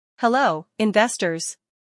Hello, investors.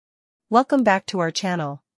 Welcome back to our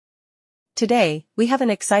channel. Today, we have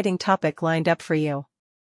an exciting topic lined up for you.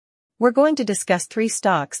 We're going to discuss 3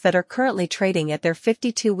 stocks that are currently trading at their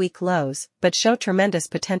 52-week lows but show tremendous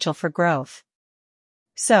potential for growth.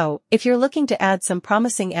 So, if you're looking to add some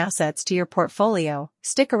promising assets to your portfolio,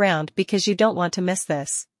 stick around because you don't want to miss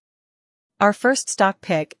this. Our first stock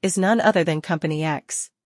pick is none other than Company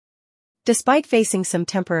X. Despite facing some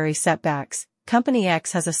temporary setbacks, Company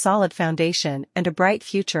X has a solid foundation and a bright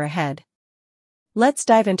future ahead. Let's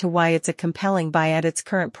dive into why it's a compelling buy at its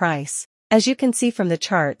current price. As you can see from the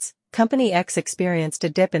charts, Company X experienced a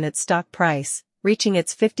dip in its stock price, reaching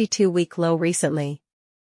its 52-week low recently.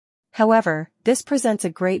 However, this presents a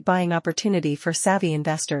great buying opportunity for savvy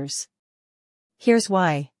investors. Here's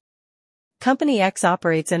why. Company X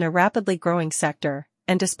operates in a rapidly growing sector,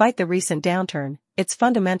 and despite the recent downturn, its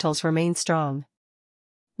fundamentals remain strong.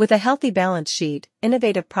 With a healthy balance sheet,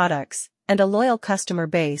 innovative products, and a loyal customer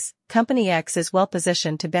base, Company X is well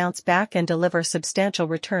positioned to bounce back and deliver substantial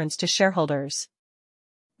returns to shareholders.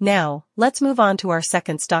 Now, let's move on to our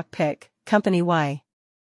second stock pick, Company Y.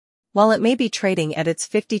 While it may be trading at its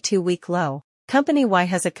 52-week low, Company Y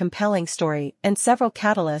has a compelling story and several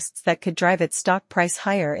catalysts that could drive its stock price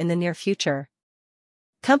higher in the near future.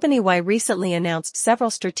 Company Y recently announced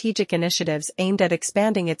several strategic initiatives aimed at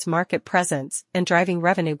expanding its market presence and driving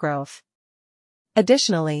revenue growth.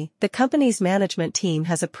 Additionally, the company's management team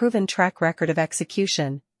has a proven track record of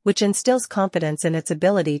execution, which instills confidence in its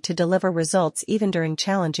ability to deliver results even during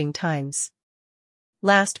challenging times.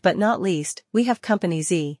 Last but not least, we have Company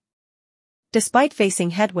Z. Despite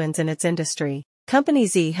facing headwinds in its industry, Company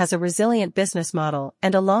Z has a resilient business model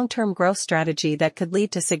and a long-term growth strategy that could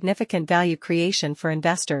lead to significant value creation for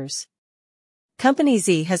investors. Company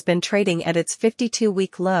Z has been trading at its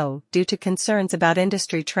 52-week low due to concerns about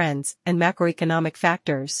industry trends and macroeconomic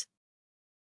factors.